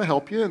 We'll try to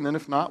help you. And then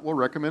if not, we'll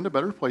recommend a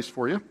better place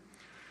for you.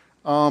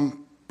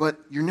 But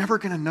you're never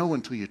going to know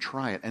until you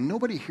try it. And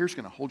nobody here is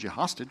going to hold you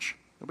hostage.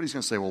 Nobody's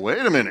going to say, well, wait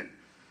a minute.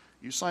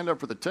 You signed up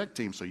for the tech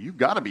team, so you've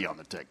got to be on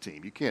the tech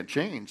team. You can't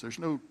change. There's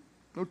no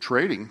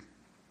trading.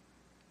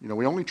 You know,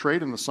 we only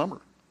trade in the summer.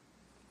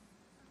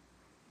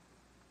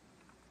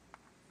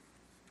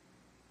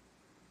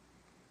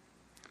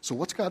 So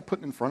what's God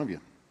putting in front of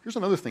you? Here's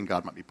another thing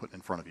God might be putting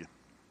in front of you.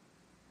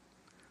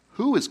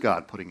 Who is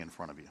God putting in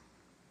front of you?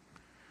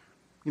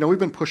 You know, we've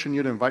been pushing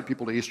you to invite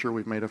people to Easter.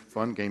 We've made a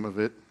fun game of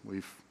it.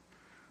 We've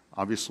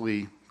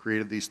obviously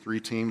created these 3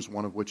 teams,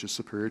 one of which is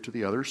superior to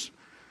the others.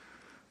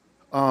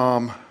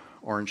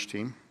 Orange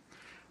team.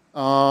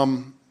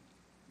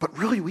 But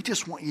really, we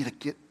just want you to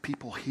get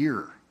people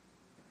here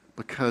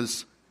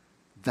because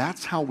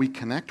that's how we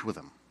connect with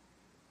them.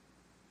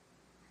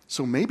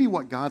 So maybe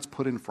what God's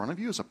put in front of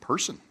you is a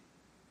person.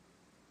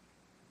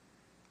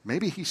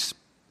 Maybe He's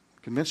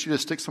convinced you to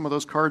stick some of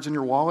those cards in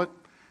your wallet,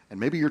 and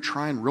maybe you're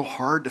trying real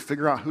hard to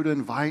figure out who to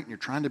invite, and you're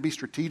trying to be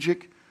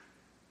strategic,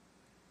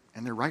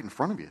 and they're right in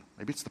front of you.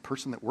 Maybe it's the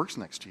person that works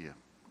next to you,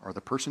 or the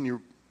person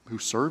who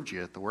served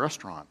you at the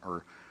restaurant,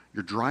 or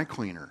your dry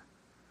cleaner.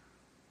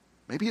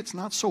 Maybe it's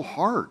not so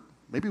hard.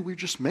 Maybe we're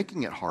just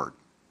making it hard.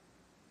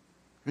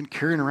 You've been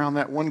carrying around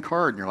that one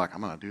card, and you're like,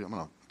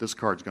 this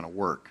card's going to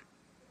work.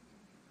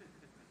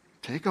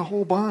 Take a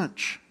whole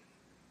bunch.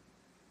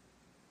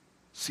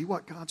 See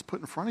what God's put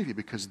in front of you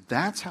because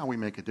that's how we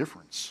make a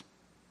difference.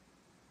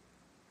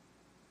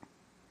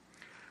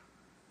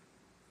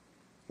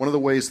 One of the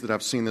ways that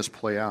I've seen this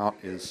play out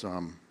is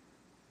on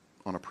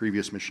a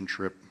previous mission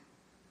trip.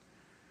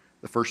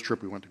 The first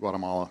trip we went to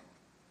Guatemala.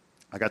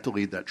 I got to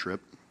lead that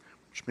trip,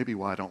 which may be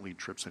why I don't lead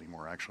trips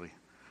anymore, actually.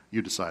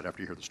 You decide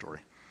after you hear the story.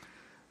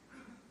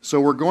 So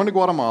we're going to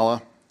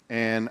Guatemala,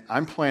 and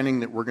I'm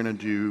planning that we're going to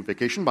do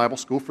Vacation Bible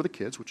School for the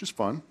kids, which is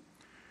fun.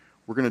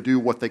 We're going to do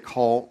what they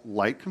call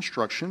light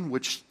construction,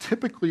 which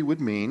typically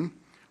would mean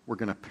we're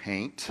going to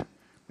paint,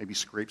 maybe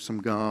scrape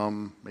some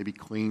gum, maybe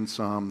clean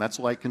some. That's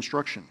light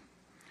construction.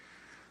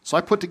 So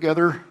I put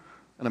together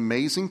an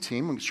amazing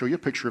team. I'm going to show you a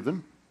picture of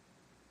them.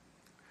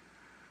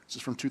 This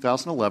is from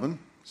 2011.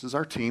 This is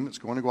our team that's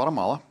going to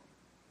Guatemala.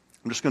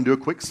 I'm just going to do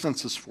a quick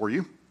census for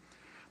you.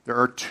 There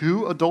are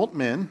 2 adult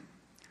men,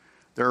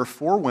 there are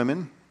 4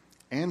 women,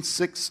 and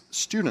 6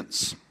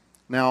 students.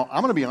 Now,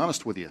 I'm going to be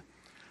honest with you.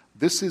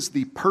 This is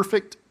the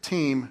perfect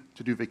team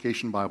to do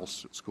Vacation Bible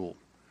School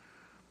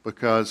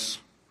because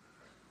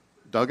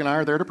Doug and I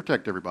are there to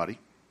protect everybody.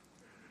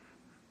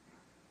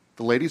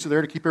 The ladies are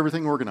there to keep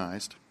everything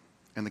organized,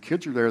 and the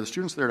kids are there, the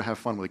students are there to have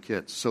fun with the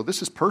kids. So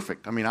this is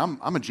perfect. I mean,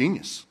 I'm a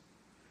genius.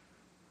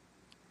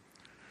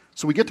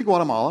 So we get to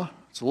Guatemala.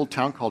 It's a little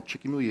town called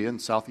Chiquimula in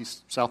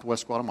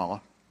southwest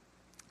Guatemala.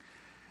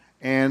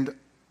 And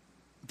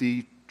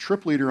the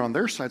trip leader on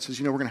their side says,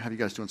 we're going to have you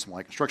guys doing some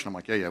light construction. I'm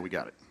like, yeah, we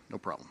got it. No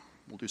problem.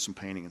 We'll do some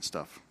painting and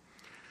stuff.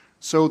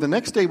 So the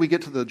next day we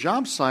get to the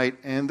job site,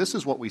 and this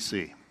is what we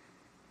see.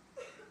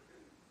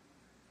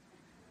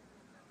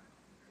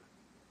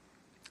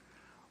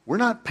 We're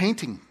not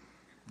painting.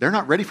 They're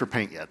not ready for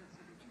paint yet.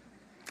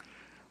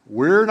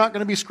 We're not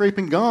going to be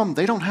scraping gum.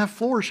 They don't have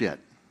floors yet.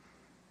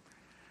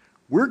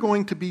 We're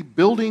going to be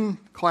building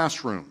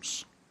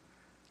classrooms,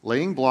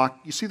 laying block.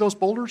 You see those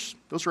boulders?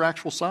 Those are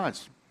actual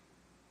size.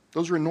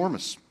 Those are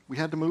enormous. We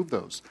had to move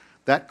those.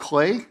 That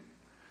clay,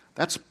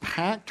 that's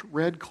packed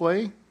red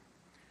clay.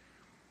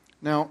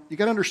 Now, you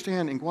got to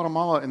understand, in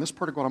Guatemala, in this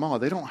part of Guatemala,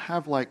 they don't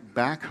have like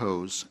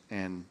backhoes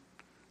and,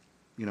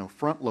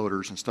 front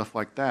loaders and stuff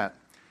like that.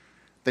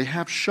 They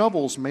have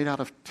shovels made out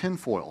of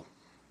tinfoil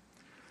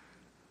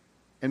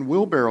and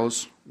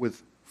wheelbarrows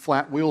with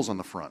flat wheels on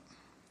the front.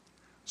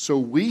 So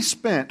we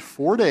spent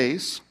 4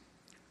 days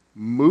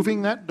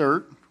moving that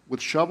dirt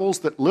with shovels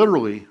that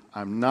literally,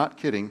 I'm not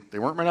kidding, they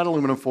weren't made out of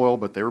aluminum foil,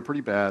 but they were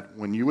pretty bad.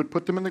 When you would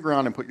put them in the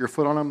ground and put your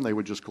foot on them, they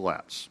would just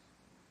collapse.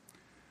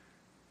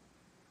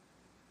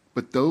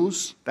 But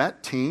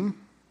that team,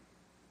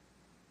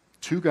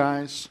 2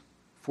 guys,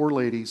 4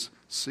 ladies,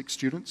 6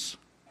 students,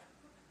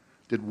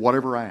 did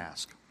whatever I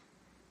asked.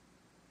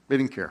 They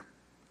didn't care.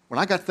 When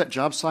I got to that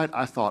job site,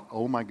 I thought,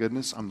 oh my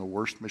goodness, I'm the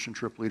worst mission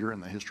trip leader in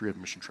the history of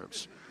mission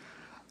trips.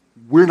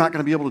 We're not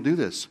going to be able to do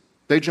this.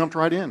 They jumped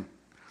right in.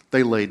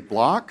 They laid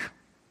block,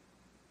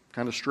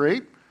 kind of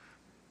straight.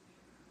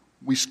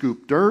 We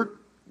scooped dirt.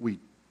 We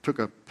took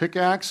a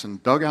pickaxe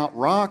and dug out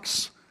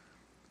rocks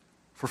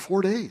for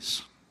 4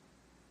 days.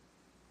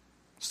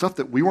 Stuff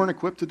that we weren't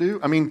equipped to do.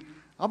 I mean,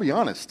 I'll be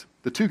honest.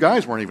 The 2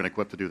 guys weren't even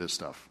equipped to do this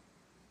stuff.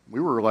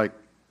 We're like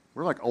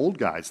old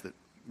guys that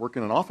work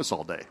in an office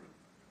all day.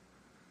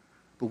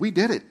 But we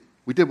did it.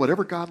 We did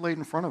whatever God laid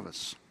in front of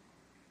us.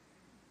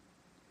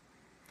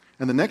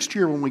 And the next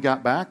year when we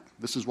got back,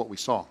 this is what we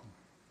saw.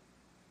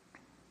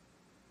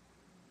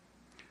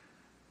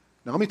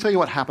 Now let me tell you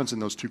what happens in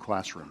those 2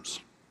 classrooms.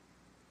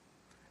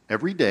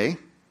 Every day,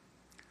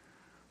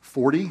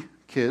 40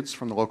 kids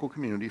from the local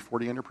community,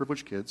 40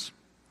 underprivileged kids,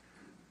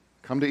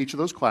 come to each of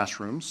those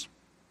classrooms.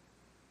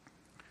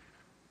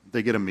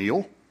 They get a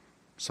meal.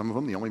 Some of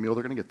them, the only meal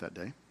they're going to get that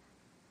day.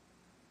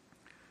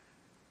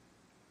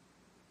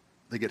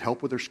 They get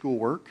help with their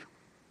schoolwork,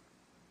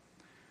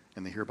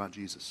 and they hear about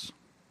Jesus.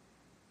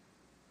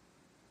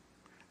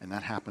 And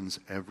that happens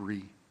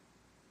every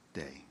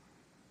day.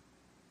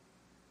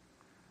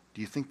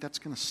 Do you think that's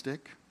going to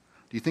stick?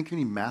 Do you think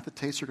any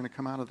mathetates are going to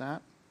come out of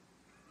that?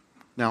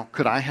 Now,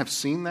 could I have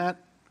seen that?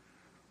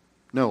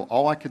 No,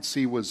 all I could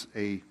see was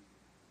a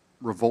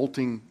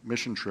revolting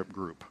mission trip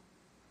group.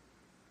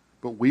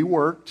 But we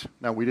worked.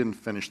 Now, we didn't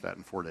finish that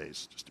in 4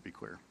 days, just to be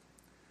clear.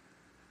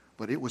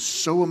 But it was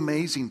so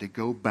amazing to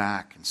go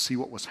back and see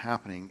what was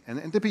happening.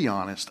 And to be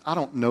honest, I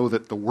don't know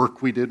that the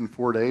work we did in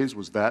 4 days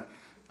was that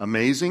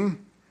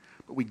amazing.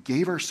 But we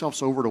gave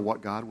ourselves over to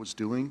what God was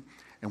doing.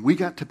 And we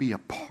got to be a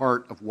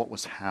part of what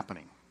was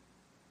happening.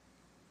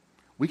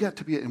 We got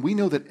to be, and we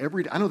know that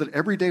I know that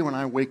every day when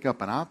I wake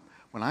up and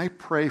when I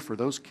pray for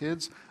those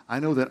kids, I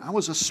know that I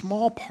was a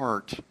small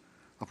part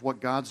of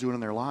what God's doing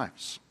in their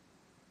lives.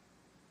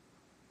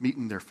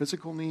 Meeting their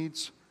physical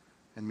needs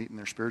and meeting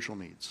their spiritual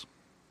needs.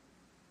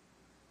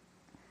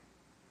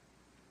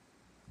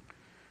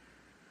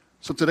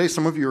 So today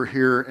some of you are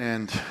here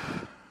and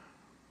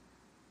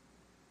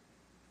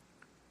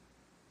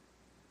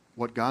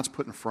what God's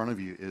put in front of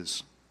you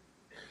is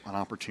an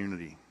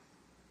opportunity.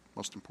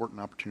 Most important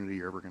opportunity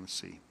you're ever going to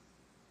see.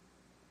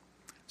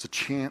 It's a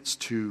chance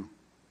to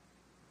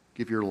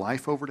give your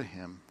life over to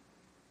Him.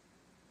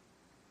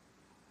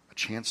 A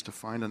chance to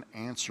find an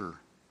answer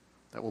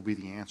that will be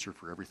the answer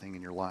for everything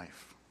in your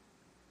life.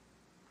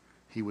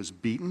 He was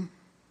beaten.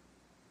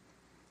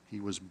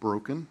 He was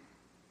broken.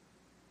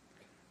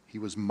 He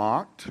was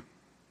mocked.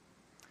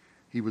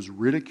 He was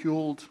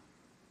ridiculed.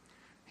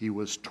 He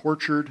was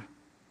tortured.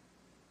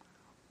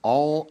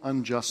 All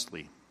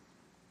unjustly.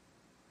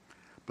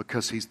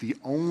 Because He's the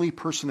only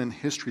person in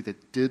history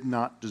that did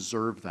not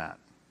deserve that.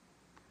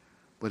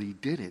 But He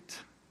did it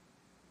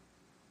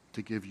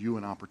to give you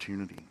an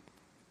opportunity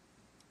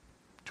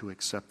to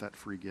accept that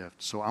free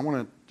gift. So I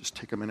want to just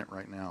take a minute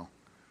right now.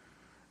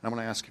 And I'm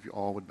going to ask if you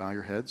all would bow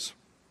your heads.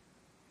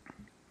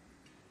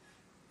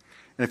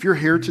 And if you're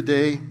here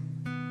today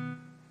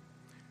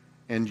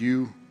and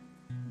you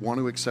want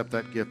to accept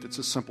that gift, it's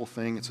a simple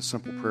thing. It's a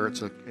simple prayer.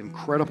 It's an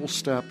incredible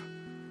step,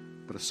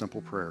 but a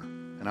simple prayer.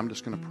 And I'm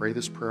just going to pray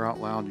this prayer out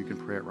loud. You can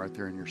pray it right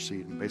there in your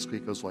seat. And basically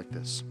it goes like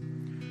this.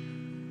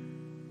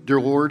 Dear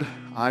Lord,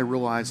 I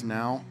realize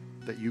now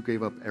that you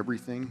gave up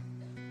everything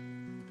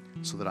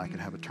so that I could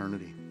have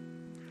eternity.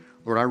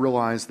 Lord, I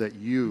realize that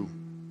you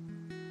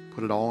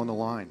put it all on the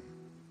line.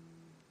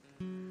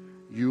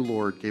 You,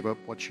 Lord, gave up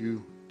what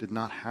you did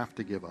not have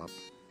to give up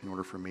in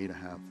order for me to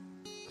have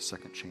a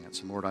second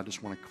chance. And Lord, I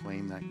just want to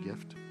claim that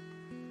gift.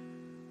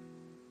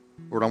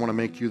 Lord, I want to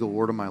make you the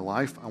Lord of my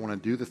life. I want to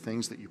do the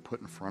things that you put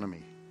in front of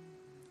me.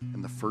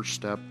 And the first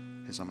step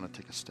is I'm going to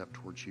take a step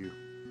towards you.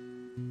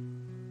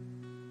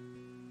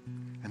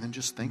 And then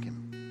just thank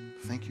him.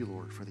 Thank you,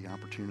 Lord, for the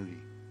opportunity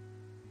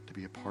to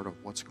be a part of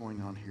what's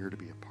going on here, to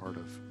be a part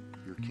of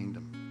your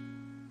kingdom.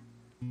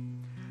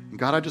 And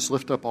God, I just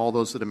lift up all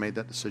those that have made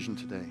that decision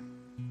today.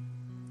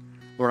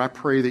 Lord, I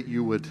pray that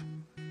you would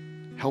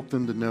help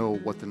them to know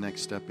what the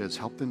next step is.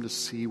 Help them to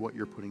see what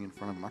you're putting in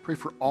front of them. I pray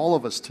for all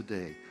of us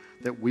today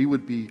that we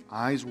would be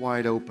eyes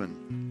wide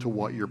open to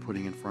what you're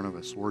putting in front of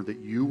us. Lord, that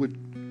you would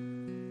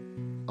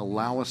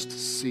allow us to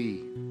see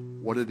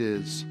what it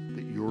is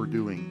that you're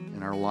doing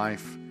in our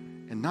life,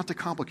 and not to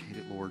complicate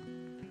it, Lord,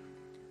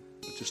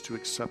 but just to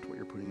accept what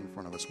you're putting in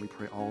front of us. We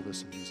pray all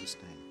this in Jesus'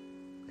 name.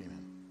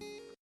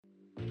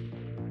 Amen.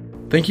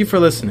 Thank you for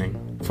listening.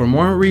 For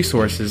more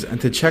resources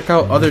and to check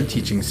out other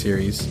teaching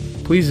series,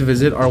 please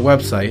visit our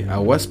website at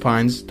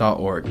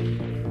westpines.org.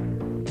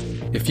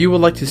 If you would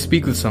like to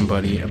speak with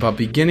somebody about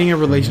beginning a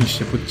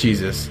relationship with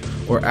Jesus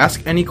or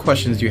ask any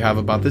questions you have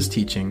about this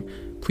teaching,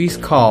 please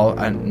call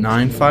at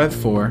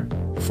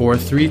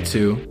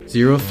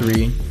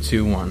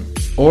 954-432-0321,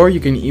 or you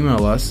can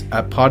email us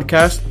at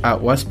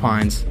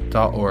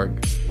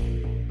podcast@westpines.org.